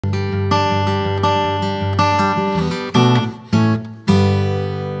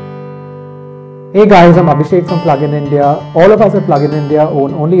Hey guys, I'm Abhishek from PluginIndia. All of us at PluginIndia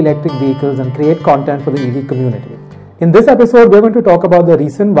own only electric vehicles and create content for the EV community. In this episode, we're going to talk about the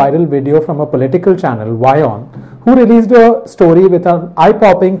recent viral video from a political channel, WION, who released a story with an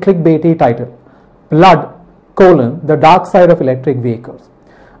eye-popping clickbaity title, Blood, the dark side of electric vehicles.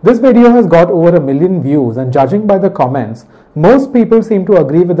 This video has got over 1 million views, and judging by the comments, most people seem to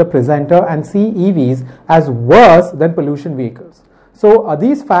agree with the presenter and see EVs as worse than pollution vehicles. So are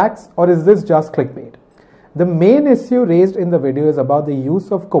these facts, or is this just clickbait? The main issue raised in the video is about the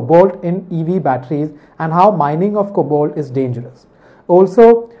use of cobalt in EV batteries and how mining of cobalt is dangerous.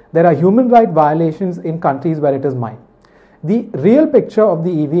 Also, there are human rights violations in countries where it is mined. The real picture of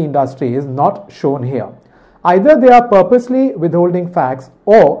the EV industry is not shown here. Either they are purposely withholding facts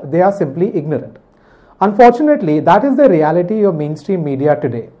or they are simply ignorant. Unfortunately, that is the reality of mainstream media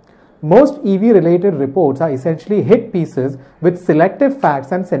today. Most EV-related reports are essentially hit pieces with selective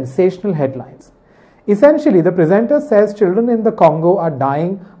facts and sensational headlines. Essentially, the presenter says children in the Congo are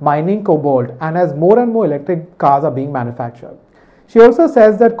dying mining cobalt, and as more and more electric cars are being manufactured. She also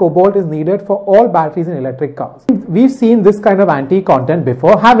says that cobalt is needed for all batteries in electric cars. We've seen this kind of anti-content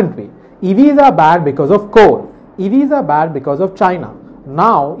before, haven't we? EVs are bad because of coal. EVs are bad because of China.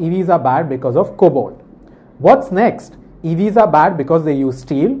 Now, EVs are bad because of cobalt. What's next? EVs are bad because they use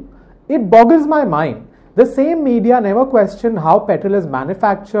steel? It boggles my mind. The same media never questioned how petrol is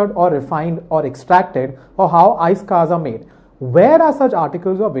manufactured or refined or extracted, or how ICE cars are made. Where are such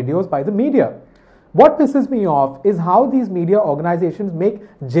articles or videos by the media? What pisses me off is how these media organizations make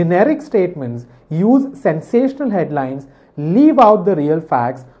generic statements, use sensational headlines, leave out the real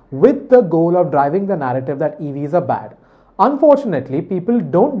facts with the goal of driving the narrative that EVs are bad. Unfortunately, people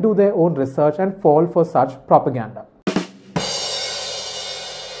don't do their own research and fall for such propaganda.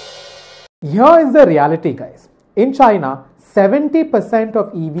 Here is the reality, guys. In China, 70%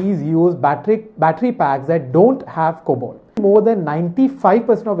 of EVs use battery packs that don't have cobalt. More than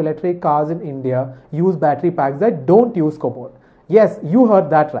 95% of electric cars in India use battery packs that don't use cobalt. Yes, you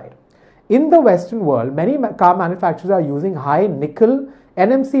heard that right. In the Western world, many car manufacturers are using high nickel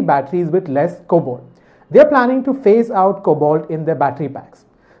NMC batteries with less cobalt. They are planning to phase out cobalt in their battery packs.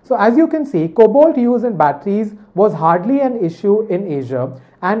 So as you can see, cobalt use in batteries was hardly an issue in Asia,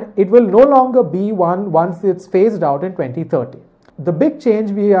 and it will no longer be one once it's phased out in 2030. The big change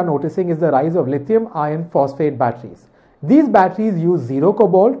we are noticing is the rise of lithium iron phosphate batteries. These batteries use zero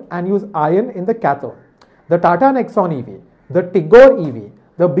cobalt and use iron in the cathode. The Tata Nexon EV, the Tigor EV,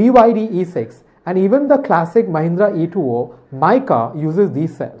 the BYD E6, and even the classic Mahindra E2O, my car, uses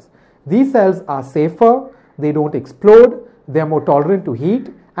these cells. These cells are safer, they don't explode, they are more tolerant to heat,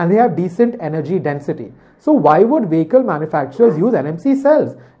 and they have decent energy density. So why would vehicle manufacturers use NMC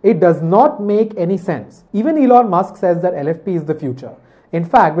cells? It does not make any sense. Even Elon Musk says that LFP is the future. In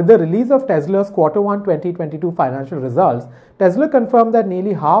fact, with the release of Tesla's Q1 2022 financial results, Tesla confirmed that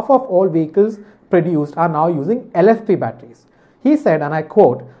nearly half of all vehicles produced are now using LFP batteries. He said, and I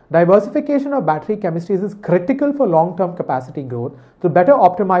quote, "Diversification of battery chemistries is critical for long-term capacity growth to better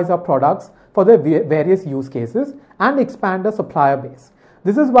optimize our products for their various use cases and expand the supplier base.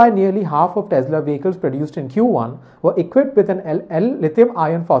 This is why nearly half of Tesla vehicles produced in Q1 were equipped with an lithium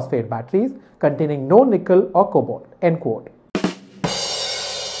iron phosphate batteries containing no nickel or cobalt." End quote.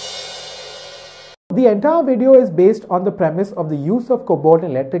 The entire video is based on the premise of the use of cobalt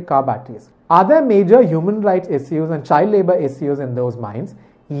in electric car batteries. Are there major human rights issues and child labor issues in those mines?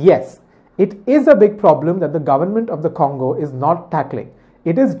 Yes, it is a big problem that the government of the Congo is not tackling.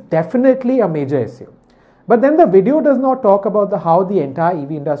 It is definitely a major issue. But then the video does not talk about how the entire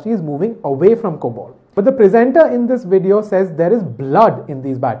EV industry is moving away from cobalt. But the presenter in this video says there is blood in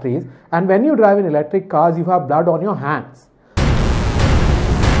these batteries, and when you drive in electric cars, you have blood on your hands.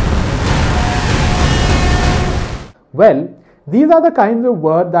 Well, these are the kinds of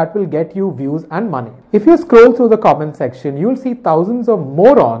words that will get you views and money. If you scroll through the comment section, you'll see thousands of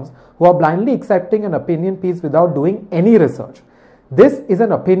morons who are blindly accepting an opinion piece without doing any research. This is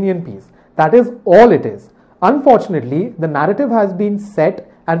an opinion piece. That is all it is. Unfortunately, the narrative has been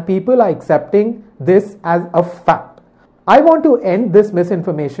set and people are accepting this as a fact. I want to end this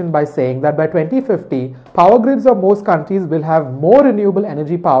misinformation by saying that by 2050, power grids of most countries will have more renewable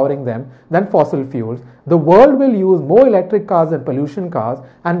energy powering them than fossil fuels. The world will use more electric cars than pollution cars,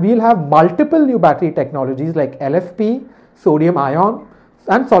 and we'll have multiple new battery technologies like LFP, sodium ion,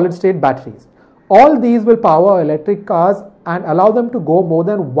 and solid state batteries. All these will power electric cars and allow them to go more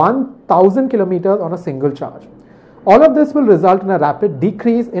than 1,000 kilometers on a single charge. All of this will result in a rapid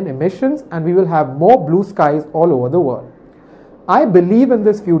decrease in emissions, and we will have more blue skies all over the world. I believe in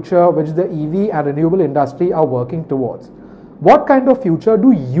this future which the EV and renewable industry are working towards. What kind of future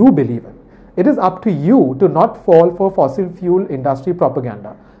do you believe in? It is up to you to not fall for fossil fuel industry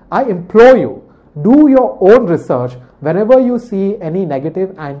propaganda. I implore you, do your own research whenever you see any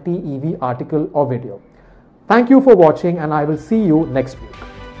negative anti-EV article or video. Thank you for watching, and I will see you next week.